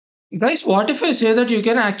Guys, what if I say that you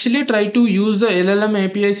can actually try to use the LLM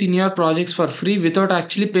APIs in your projects for free without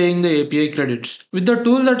actually paying the API credits? With the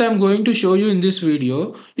tool that I'm going to show you in this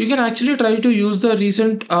video, you can actually try to use the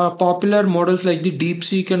recent popular models like the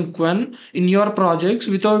DeepSeek and Quen in your projects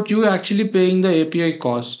without you actually paying the API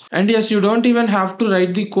costs. And yes, you don't even have to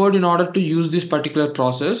write the code in order to use this particular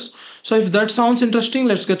process. So if that sounds interesting,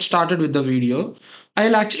 let's get started with the video.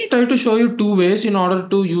 I'll actually try to show you two ways in order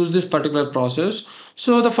to use this particular process.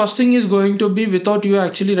 So the first thing is going to be without you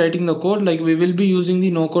actually writing the code, like we will be using the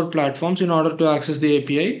no code platforms in order to access the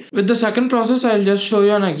API. With the second process, I'll just show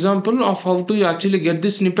you an example of how to actually get the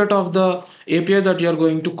snippet of the API that you're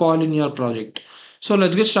going to call in your project. So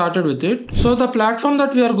let's get started with it. So the platform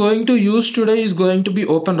that we are going to use today is going to be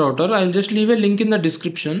OpenRouter. I'll just leave a link in the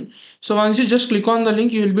description. So once you just click on the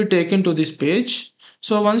link, you will be taken to this page.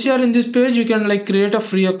 So once you are in this page, you can like create a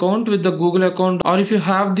free account with the Google account, or if you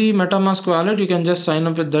have the MetaMask wallet, you can just sign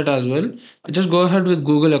up with that as well. Just go ahead with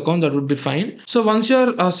Google account, that would be fine. So once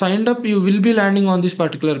you are signed up, you will be landing on this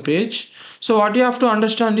particular page. So what you have to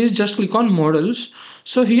understand is just click on models.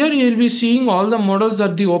 So here you will be seeing all the models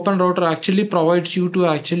that the OpenRouter actually provides you to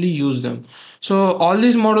actually use them. So all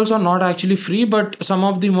these models are not actually free, but some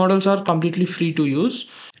of the models are completely free to use.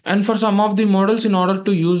 And for some of the models, in order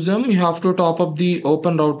to use them, you have to top up the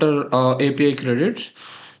OpenRouter API credits.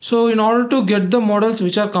 So in order to get the models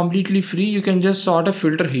which are completely free, you can just sort a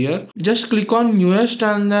filter here. Just click on newest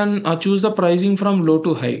and then choose the pricing from low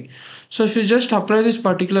to high. So if you just apply this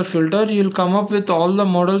particular filter, you'll come up with all the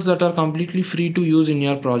models that are completely free to use in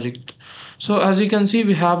your project. So as you can see,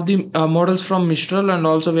 we have the models from Mistral, and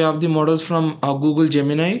also we have the models from Google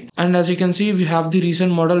Gemini. And as you can see, we have the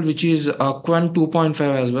recent model which is Quen 2.5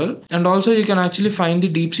 as well. And also you can actually find the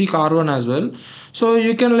DeepSeek R1 as well. So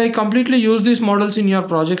you can like completely use these models in your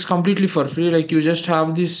projects completely for free. Like you just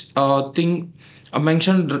have this thing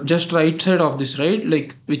mentioned just right side of this, right,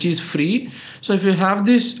 like which is free. So if you have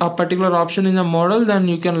this particular option in a model, then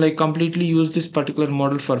you can like completely use this particular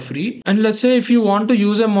model for free. And let's say if you want to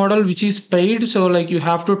use a model which is paid, so like you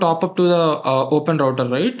have to top up to the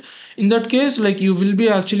OpenRouter, right? In that case, like you will be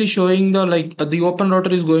actually showing the the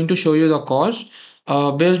OpenRouter is going to show you the cost.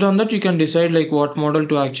 Based on that, you can decide like what model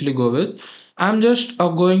to actually go with. I'm just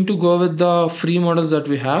going to go with the free models that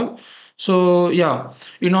we have. So yeah,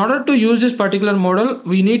 in order to use this particular model,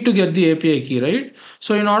 we need to get the API key, right?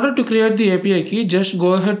 So in order to create the API key, just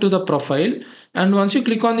go ahead to the profile. And once you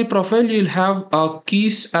click on the profile, you'll have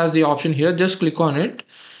keys as the option here. Just click on it.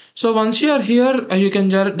 So once you are here, you can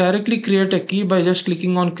directly create a key by just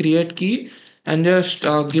clicking on create key and just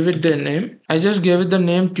give it the name. I just gave it the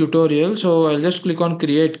name tutorial. So I'll just click on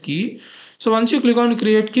create key. So once you click on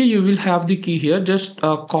create key, you will have the key here. Just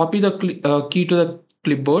copy the key to the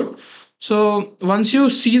clipboard. So once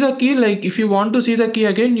you see the key, like if you want to see the key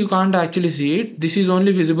again, you can't actually see it. This is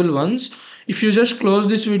only visible once. If you just close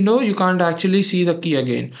this window, you can't actually see the key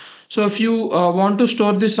again. So if you want to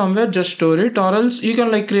store this somewhere, just store it, or else you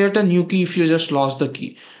can like create a new key if you just lost the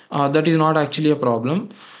key. That is not actually a problem.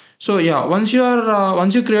 So yeah, once you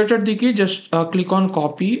created the key, just click on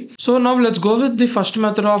copy. So now let's go with the first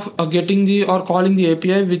method of getting the or calling the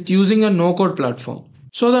API with using a no code platform.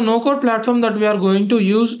 So the no code platform that we are going to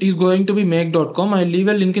use is going to be make.com. I'll leave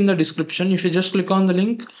a link in the description. If you just click on the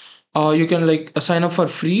link, you can like sign up for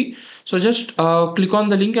free. So just click on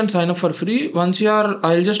the link and sign up for free.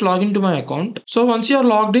 I'll just log into my account. So once you are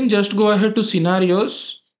logged in, just go ahead to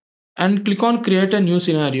scenarios and click on create a new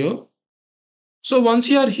scenario. So once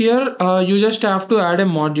you are here, you just have to add a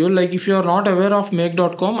module. Like if you are not aware of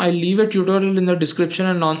make.com, I'll leave a tutorial in the description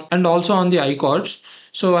and also on the iCards.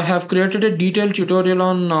 So I have created a detailed tutorial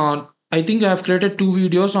on, I think I have created two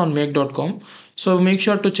videos on make.com. So make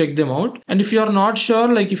sure to check them out. And if you are not sure,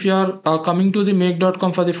 like if you are coming to the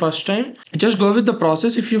make.com for the first time, just go with the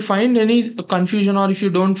process. If you find any confusion or if you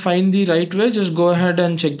don't find the right way, just go ahead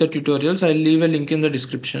and check the tutorials. I'll leave a link in the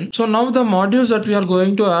description. So now the modules that we are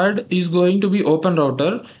going to add is going to be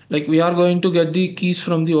OpenRouter. Like we are going to get the keys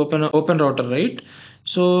from the OpenRouter, right?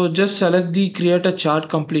 So just select the create a chart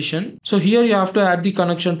completion. So here you have to add the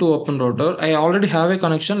connection to OpenRouter. I already have a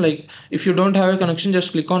connection. Like if you don't have a connection,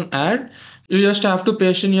 just click on add. You just have to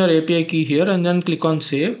paste in your API key here and then click on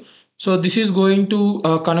save. So this is going to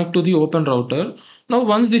connect to the OpenRouter. Now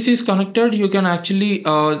once this is connected, you can actually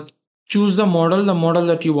choose the model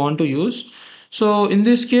that you want to use. So in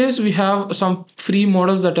this case, we have some free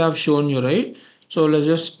models that I have shown you, right? So let's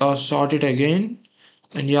just sort it again.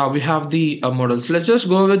 And yeah, we have the models. Let's just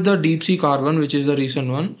go with the DeepSeek R1, which is the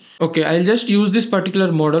recent one. Okay, I'll just use this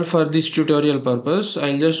particular model for this tutorial purpose.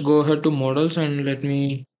 I'll just go ahead to models and let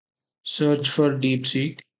me search for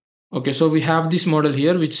DeepSeek. Okay, so we have this model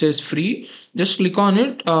here which says free. Just click on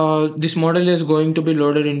it. This model is going to be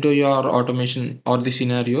loaded into your automation or the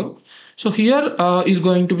scenario. So here is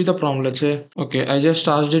going to be the prompt. Let's say, okay, I just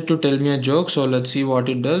asked it to tell me a joke. So let's see what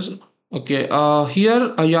it does. Okay,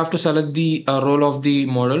 here you have to select the role of the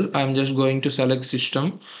model. I'm just going to select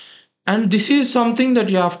system. And this is something that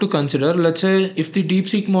you have to consider. Let's say if the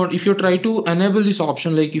DeepSeek mode, if you try to enable this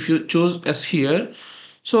option, like if you choose S here,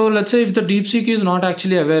 so let's say if the DeepSeek is not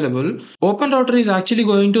actually available, OpenRouter is actually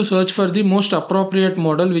going to search for the most appropriate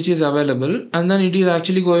model which is available, and then it is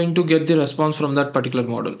actually going to get the response from that particular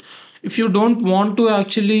model. If you don't want to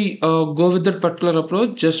actually go with that particular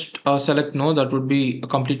approach, just select no. That would be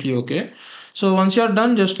completely okay. So once you are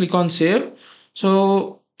done, just click on save.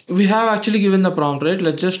 So we have actually given the prompt, right?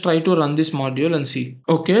 Let's just try to run this module and see.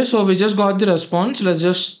 Okay, so we just got the response. Let's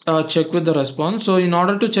just check with the response. So in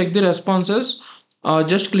order to check the responses,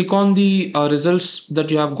 just click on the results that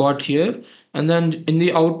you have got here, and then in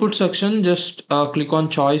the output section just click on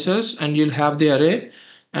choices and you'll have the array,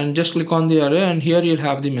 and just click on the array and here you'll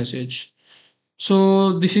have the message.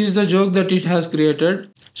 So this is the joke that it has created.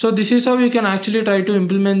 So this is how you can actually try to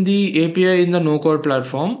implement the API in the no code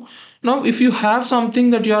platform. Now if you have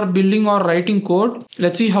something that you are building or writing code,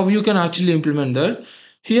 let's see how you can actually implement that.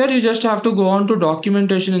 Here you just have to go on to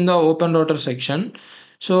documentation in the OpenRouter section.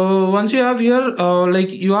 So once you have here,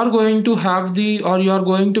 like you are going to have the, or you are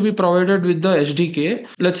going to be provided with the SDK.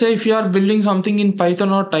 Let's say if you are building something in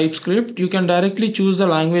Python or TypeScript, you can directly choose the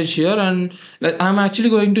language here. And I'm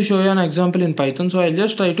actually going to show you an example in Python. So I'll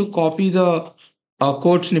just try to copy the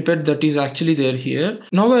code snippet that is actually there here.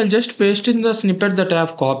 Now I'll just paste in the snippet that I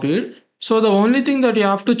have copied. So the only thing that you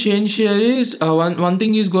have to change here is one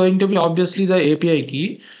thing is going to be obviously the API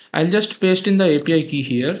key. I'll just paste in the API key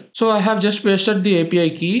here. So I have just pasted the API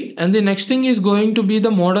key, and the next thing is going to be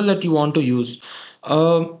the model that you want to use.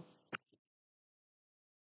 Uh,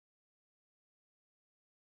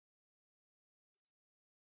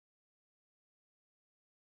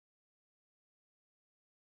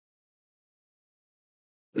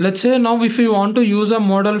 let's say now if you want to use a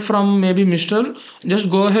model from maybe Mistral, just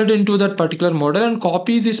go ahead into that particular model and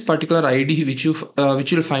copy this particular ID which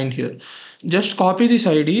you'll find here. Just copy this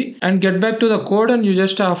ID and get back to the code, and you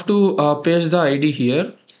just have to paste the ID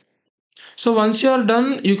here. So once you are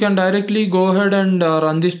done, you can directly go ahead and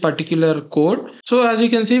run this particular code. So as you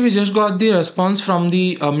can see, we just got the response from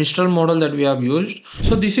the Mistral model that we have used.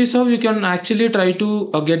 So this is how you can actually try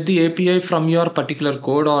to get the API from your particular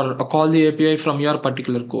code, or call the API from your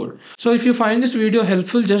particular code. So if you find this video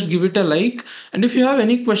helpful, just give it a like. And if you have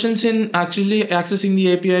any questions in actually accessing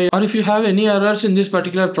the API, or if you have any errors in this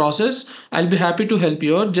particular process, I'll be happy to help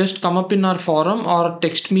you out. Just come up in our forum or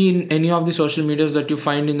text me in any of the social medias that you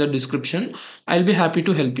find in the description. I'll be happy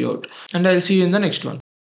to help you out, and I'll see you in the next one.